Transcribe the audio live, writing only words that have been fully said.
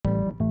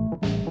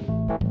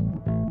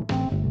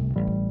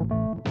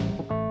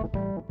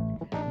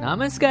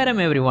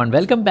Namaskaram everyone,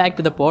 welcome back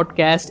to the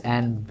podcast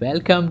and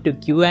welcome to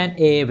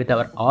Q&A with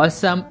our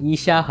awesome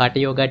Isha Hatha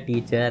Yoga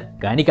teacher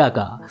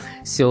Kanikaka.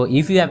 So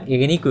if you have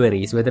any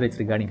queries, whether it's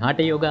regarding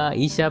Hatha Yoga,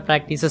 Isha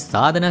practices,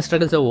 sadhana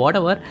struggles or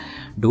whatever,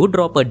 do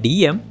drop a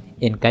DM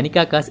in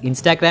Kanikaka's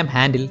Instagram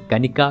handle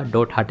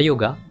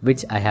kanika.hathayoga,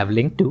 which I have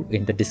linked to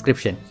in the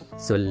description.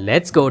 So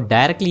let's go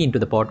directly into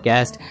the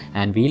podcast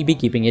and we'll be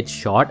keeping it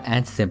short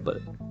and simple.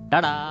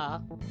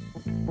 Ta-da!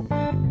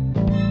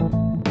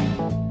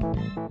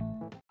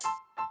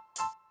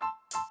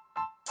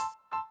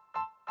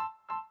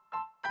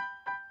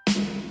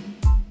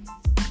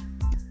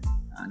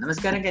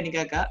 Namaskaram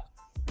Kanikaka.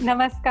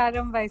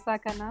 Namaskaram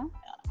Vaisakana.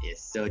 Yes,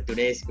 so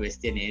today's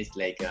question is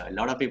like a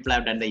lot of people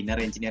have done the inner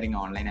engineering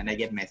online and I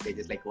get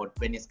messages like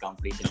when is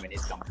completion.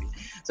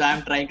 So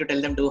I'm trying to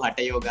tell them do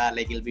Hatha Yoga,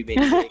 like it'll be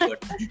very, very good.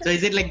 So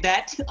is it like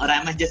that or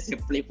am I just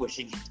simply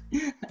pushing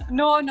it?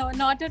 No,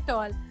 not at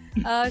all.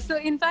 So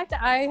in fact,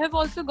 I have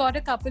also got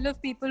a couple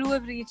of people who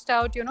have reached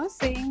out,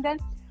 saying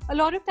that a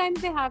lot of times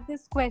they have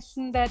this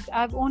question that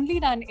I've only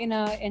done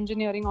inner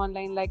engineering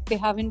online, like they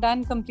haven't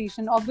done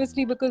completion,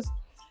 obviously because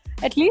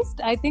at least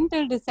I think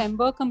till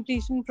December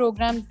completion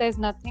programs, there's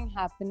nothing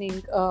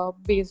happening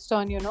based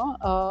on,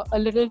 a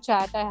little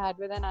chat I had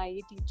with an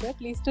IE teacher.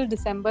 At least till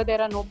December, there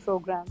are no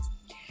programs.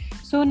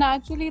 So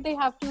naturally, they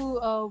have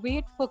to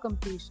wait for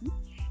completion.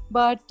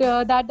 But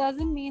that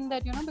doesn't mean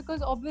that,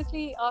 because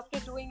obviously after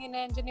doing in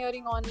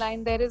engineering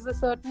online, there is a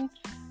certain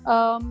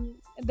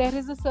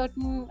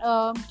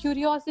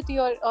curiosity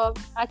or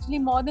actually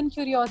more than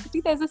curiosity,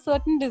 there's a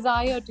certain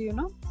desire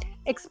to,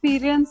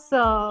 experience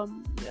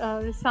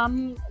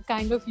some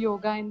kind of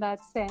yoga in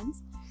that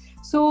sense.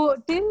 So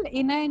till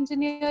inner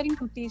engineering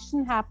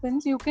completion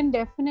happens, you can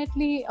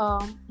definitely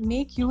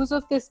make use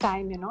of this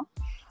time,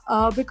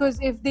 because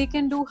if they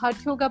can do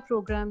Hatha Yoga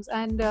programs,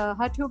 and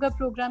Hatha Yoga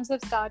programs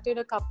have started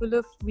a couple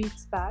of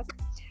weeks back.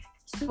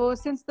 So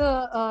since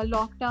the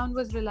lockdown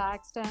was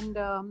relaxed and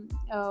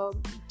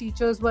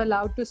teachers were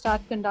allowed to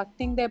start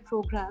conducting their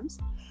programs,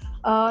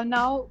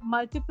 now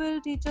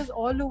multiple teachers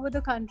all over the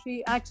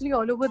country, actually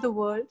all over the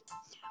world,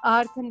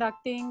 are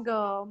conducting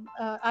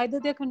either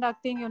they're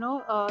conducting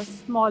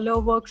smaller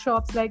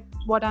workshops like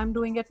what I'm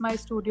doing at my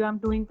studio. I'm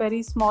doing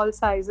very small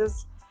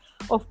sizes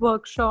of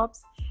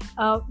workshops,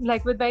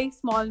 like with very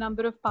small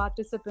number of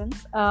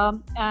participants,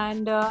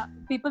 and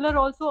people are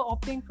also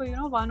opting for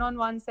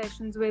one-on-one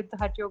sessions with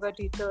Hatha Yoga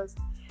teachers.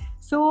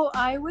 So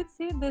I would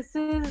say this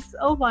is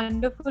a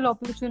wonderful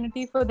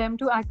opportunity for them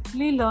to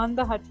actually learn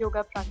the Hatha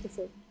Yoga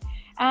practices.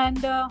 And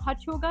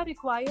Hatha Yoga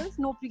requires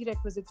no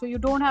prerequisite, so you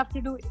don't have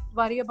to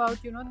worry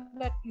about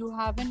that you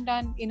haven't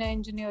done inner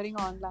engineering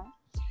online.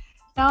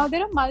 Now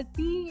there are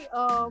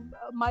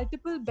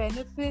multiple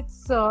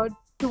benefits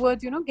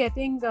towards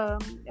getting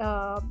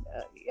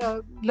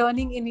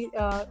learning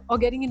or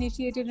getting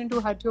initiated into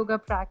Hatha Yoga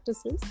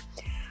practices,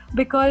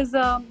 because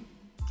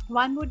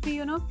one would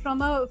be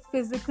from a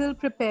physical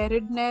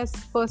preparedness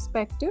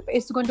perspective,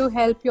 it's going to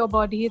help your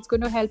body. It's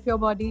going to help your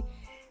body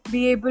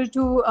be able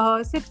to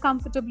sit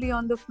comfortably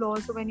on the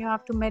floor. So when you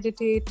have to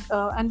meditate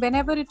and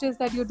whenever it is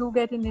that you do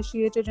get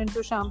initiated into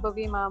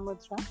Shambhavi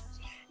Mahamudra,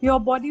 your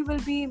body will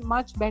be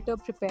much better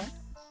prepared.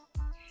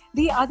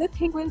 The other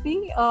thing will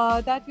be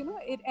that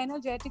it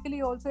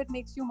energetically also it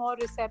makes you more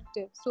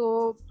receptive.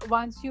 So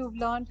once you've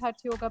learned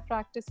Hatha Yoga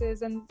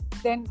practices, and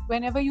then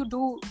whenever you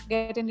do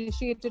get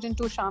initiated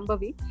into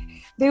Shambhavi,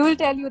 they will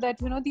tell you that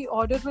the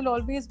order will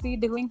always be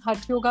doing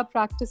Hatha Yoga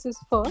practices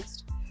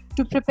first,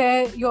 to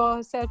prepare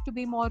yourself to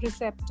be more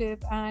receptive,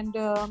 and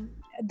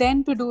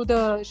then to do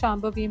the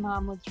Shambhavi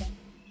Mahamudra.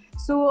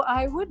 So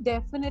I would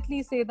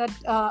definitely say that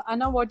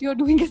Anna, what you're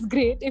doing is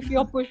great. If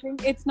you're pushing,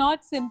 it's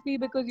not simply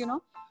because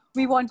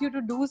we want you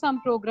to do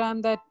some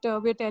program that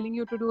we're telling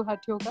you to do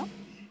Hatha Yoga,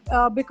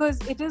 because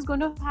it is going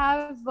to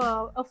have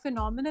a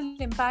phenomenal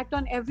impact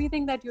on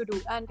everything that you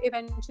do. And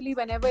eventually,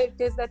 whenever it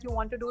is that you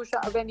want to do,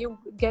 when you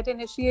get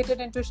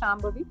initiated into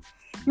Shambhavi,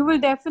 you will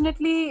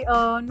definitely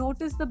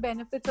notice the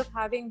benefits of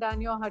having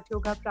done your Hatha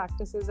Yoga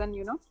practices. And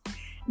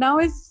now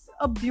is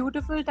a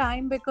beautiful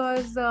time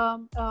because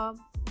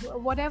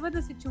whatever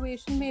the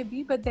situation may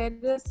be, but there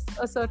is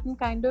a certain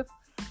kind of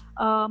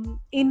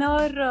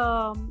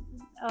inner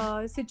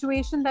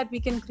situation that we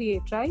can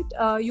create, right?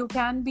 You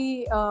can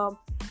be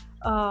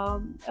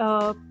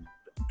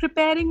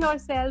preparing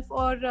yourself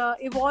or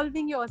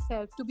evolving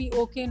yourself to be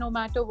okay no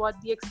matter what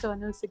the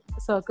external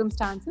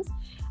circumstances,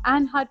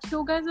 and Hatha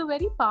Yoga is a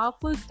very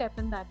powerful step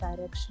in that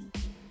direction.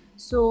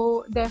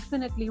 So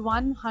definitely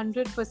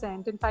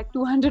 100%, in fact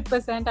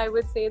 200%, I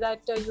would say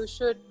that you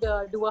should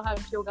do a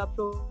Hatha Yoga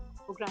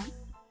program.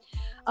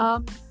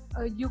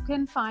 You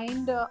can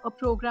find a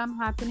program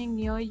happening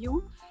near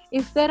you.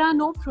 If there are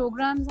no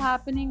programs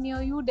happening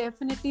near you,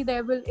 definitely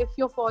there will. If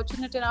you're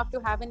fortunate enough to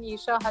have an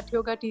Isha Hatha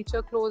Yoga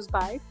teacher close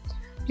by,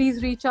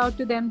 please reach out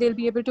to them. They'll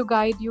be able to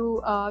guide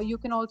you. You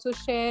can also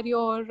share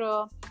your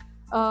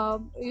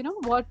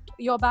what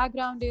your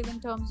background is in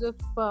terms of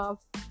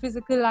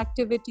physical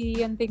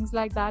activity and things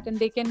like that, and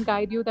they can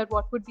guide you that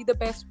what would be the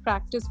best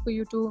practice for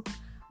you to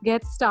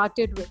get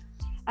started with.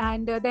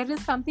 And there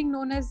is something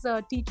known as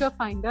Teacher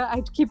Finder.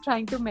 I keep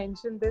trying to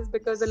mention this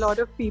because a lot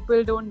of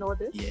people don't know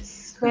this.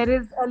 Yes. There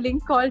is a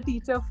link called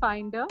Teacher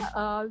Finder.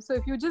 So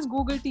if you just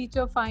Google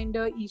Teacher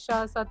Finder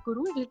Isha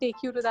Sadhguru, it will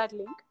take you to that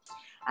link.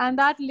 And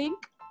that link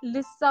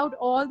lists out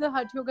all the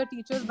Hatha Yoga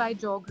teachers by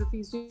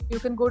geography. So you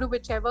can go to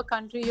whichever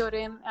country you're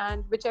in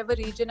and whichever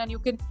region, and you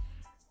can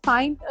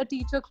find a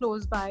teacher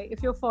close by.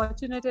 If you're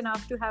fortunate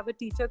enough to have a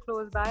teacher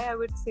close by, I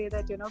would say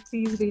that,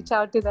 please reach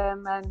out to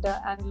them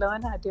and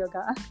learn Hatha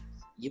Yoga.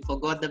 You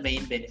forgot the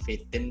main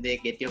benefit. Then they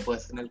get your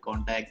personal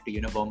contact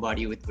to, bombard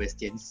you with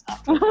questions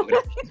after the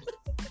program.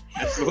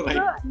 So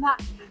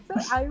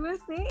I will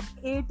say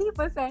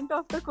 80%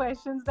 of the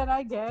questions that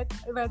I get,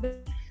 whether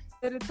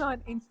it's on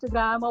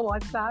Instagram or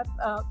WhatsApp,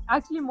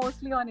 actually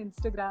mostly on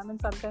Instagram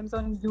and sometimes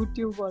on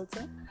YouTube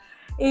also,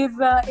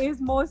 is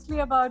mostly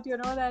about,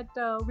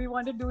 that we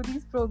want to do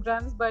these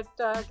programs, but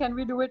can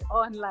we do it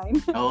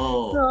online?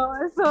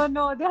 Oh. So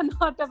no, they're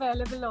not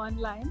available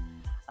online.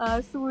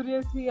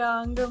 Surya Kriya,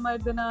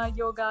 Angamardana,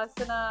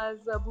 Yogasanas,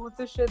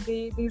 Bhuta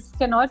Shuddhi, these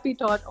cannot be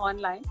taught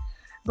online.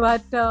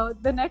 But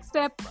the next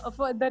step,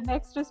 for the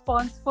next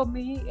response for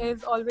me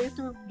is always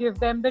to give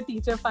them the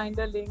Teacher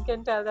Finder link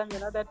and tell them,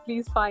 that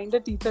please find a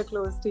teacher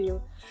close to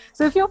you.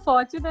 So if you're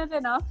fortunate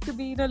enough to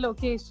be in a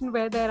location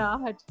where there are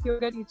Hatha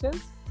Yoga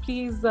teachers,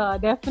 please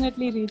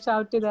definitely reach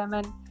out to them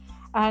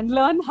and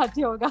learn Hatha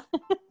Yoga.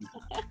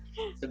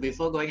 So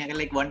before going, I got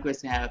like one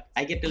question.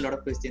 I get a lot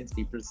of questions,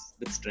 people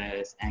with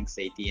stress,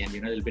 anxiety, and a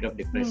little bit of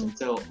depression.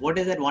 So what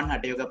is that one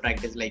Hatha Yoga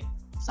practice like?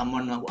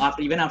 Someone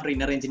after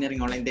inner engineering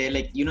online, they're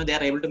like, they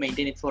are able to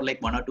maintain it for like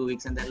 1 or 2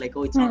 weeks, and they're like,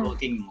 oh, it's not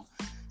working anymore.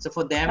 So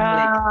for them,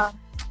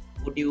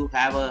 would you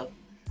have a...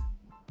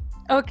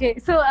 Okay,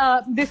 so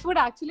this would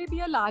actually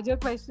be a larger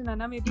question,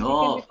 Anna. Maybe we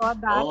can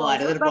record that.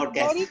 Another but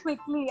podcast. Very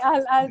quickly,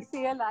 I'll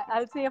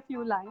say a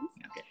few lines.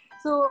 Okay.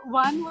 So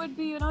one would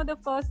be, the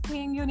first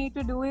thing you need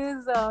to do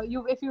is,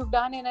 if you've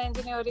done inner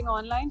engineering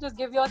online, just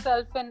give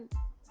yourself an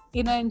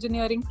inner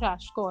engineering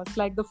crash course,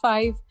 like the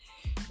 5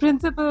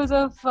 principles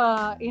of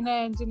inner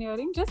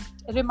engineering. Just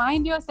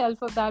remind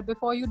yourself of that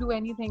before you do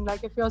anything.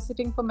 Like if you're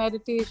sitting for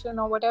meditation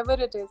or whatever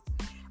it is,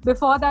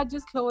 before that,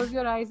 just close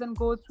your eyes and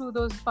go through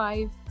those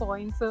 5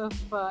 points of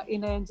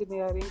inner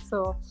engineering.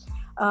 So,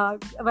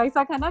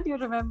 Vaisa Khanna, do you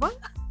remember?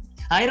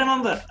 I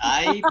remember.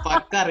 I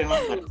pakka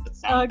remember.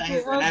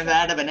 Sometimes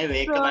when I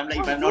wake up, I'm like,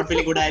 if I'm not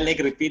feeling good, I'll like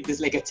repeat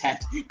this like a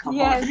chant. Come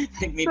on.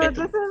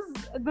 So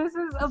this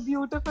is a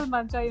beautiful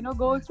mantra.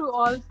 Go through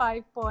all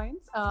 5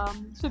 points.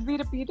 Should we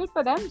repeat it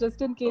for them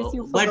just in case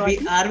you forgot?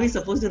 But are we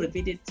supposed to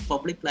repeat it? It's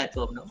public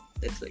platform, no?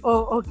 That's right.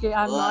 Oh, okay.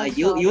 I'm not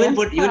you will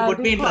put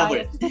me in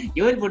trouble.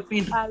 You will put me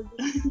in trouble.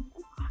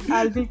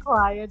 I'll be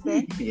quiet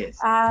then. Yes.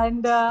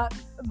 And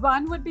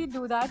one would be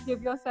do that.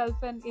 Give yourself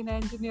an inner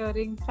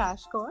engineering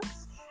crash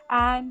course.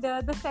 And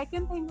the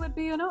second thing would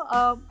be,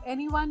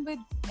 anyone with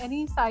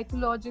any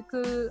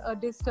psychological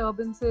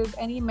disturbances,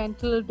 any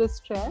mental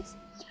distress,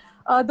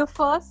 the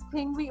first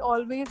thing we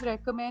always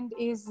recommend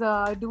is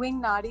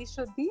doing Nadi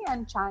Shuddhi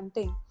and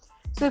chanting.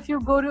 So if you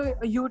go to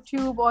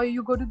YouTube or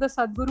you go to the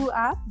Sadhguru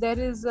app, there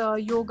is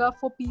Yoga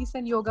for Peace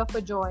and Yoga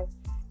for Joy.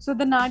 So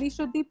the Nadi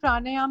Shuddhi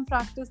pranayam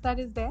practice that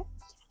is there,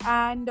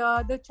 and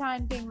the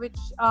chanting, which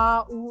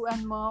oo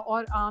and ma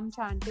or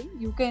chanting,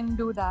 you can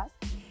do that.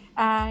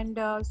 And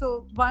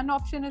so one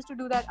option is to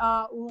do that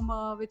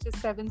which is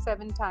 7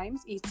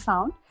 times each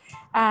sound.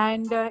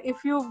 And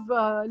if you've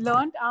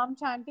learned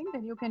chanting,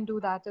 then you can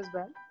do that as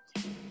well.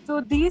 So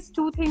these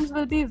 2 things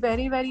will be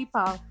very, very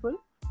powerful.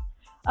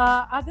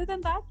 Other than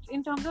that,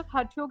 in terms of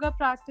Hatha Yoga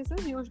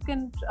practices, you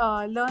can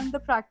learn the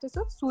practice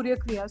of Surya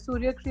Kriya.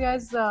 Surya Kriya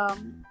is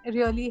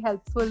really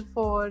helpful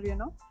for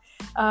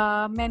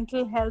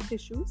mental health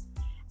issues.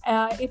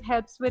 It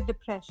helps with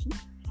depression.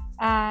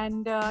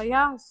 And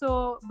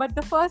but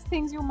the first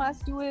things you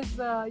must do is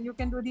you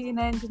can do the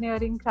inner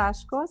engineering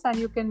crash course, and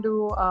you can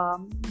do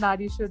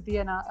Nadi Shuddhi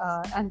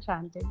and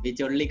chanting.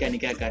 Which only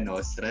Kanika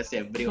knows. Rest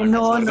everyone.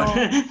 No.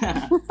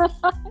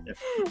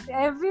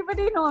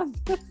 Everybody knows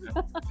this.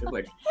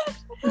 Everybody.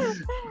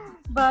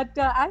 But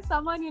as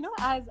someone,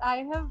 as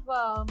I have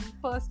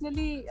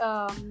personally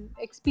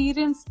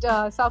experienced,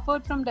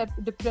 suffered from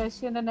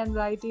depression and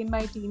anxiety in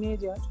my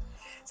teenage years.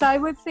 So I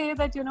would say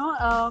that,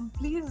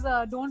 please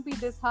don't be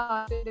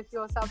disheartened if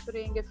you're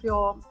suffering, if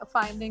you're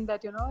finding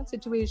that,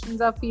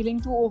 situations are feeling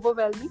too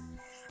overwhelming.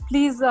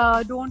 Please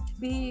don't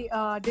be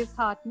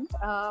disheartened.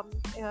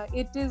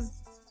 It is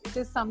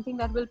something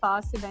that will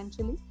pass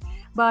eventually.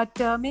 But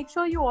make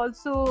sure you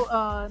also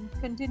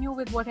continue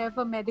with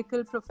whatever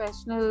medical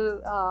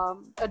professional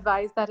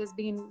advice that has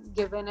been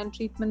given and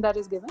treatment that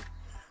is given.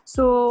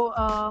 So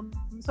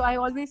I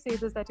always say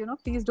this, that,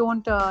 please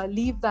don't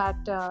leave that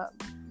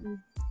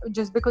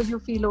just because you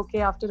feel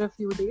okay after a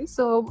few days.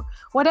 So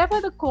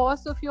whatever the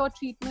course of your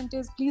treatment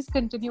is, please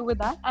continue with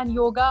that. And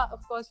yoga,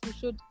 of course, you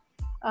should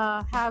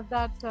have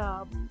that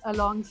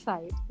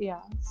alongside.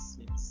 Yeah.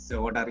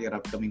 So what are your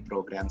upcoming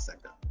programs,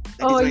 Akka?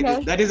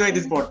 That is why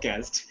this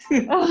podcast.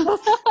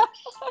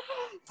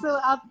 So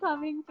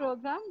upcoming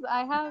programs,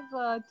 I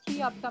have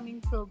 3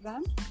 upcoming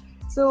programs.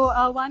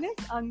 So one is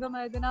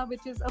Angamardana,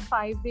 which is a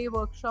 5-day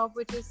workshop,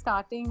 which is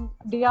starting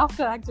day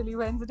after, actually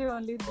Wednesday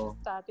only it is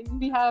starting.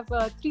 We have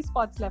 3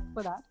 spots left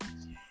for that.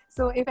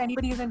 So if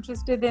anybody is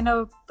interested in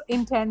a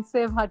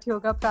intensive Hatha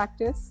Yoga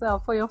practice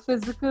for your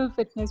physical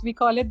fitness, we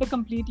call it the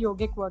complete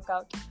yogic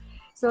workout.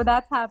 So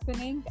that's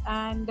happening.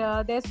 And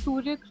there's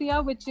Surya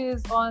Kriya, which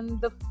is on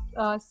the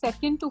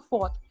 2nd to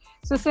 4th.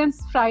 So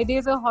since Friday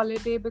is a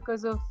holiday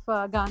because of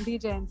Gandhi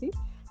Jayanti,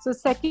 so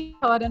 2nd,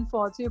 3rd and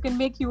 4th. So you can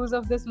make use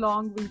of this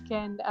long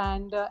weekend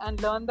and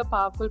learn the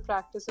powerful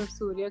practice of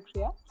Surya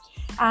Kriya.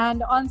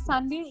 And on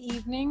Sunday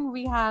evening,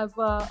 we have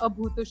a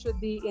Bhuta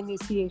Shuddhi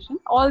initiation.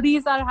 All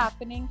these are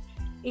happening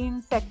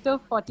in Sector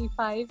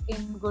 45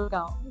 in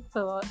Gurgaon.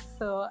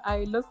 So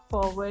I look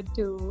forward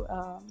to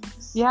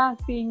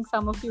seeing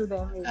some of you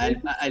there.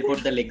 Maybe. I'll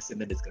put the links in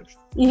the description.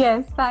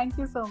 Yes, thank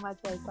you so much,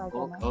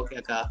 Vaishakha. Okay,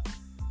 Akka.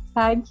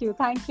 Thank you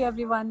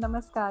everyone.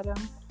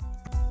 Namaskaram.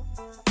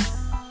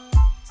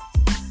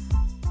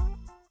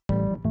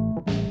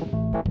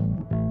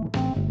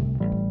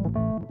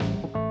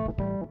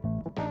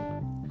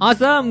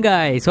 Awesome,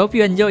 guys. Hope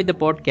you enjoyed the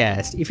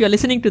podcast. If you're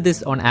listening to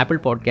this on Apple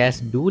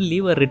Podcasts, do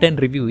leave a written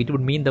review. It would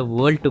mean the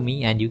world to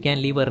me, and you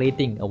can leave a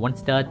rating, a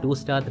 1-star,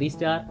 2-star,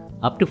 3-star,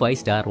 up to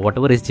 5-star,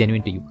 whatever is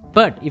genuine to you.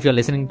 But if you're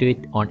listening to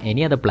it on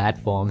any other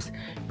platforms,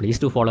 please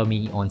do follow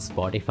me on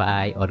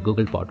Spotify or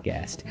Google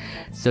Podcast.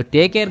 So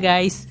take care,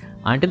 guys.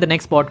 Until the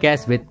next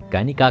podcast with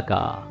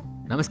Kanikaka.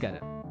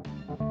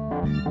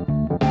 Namaskaram.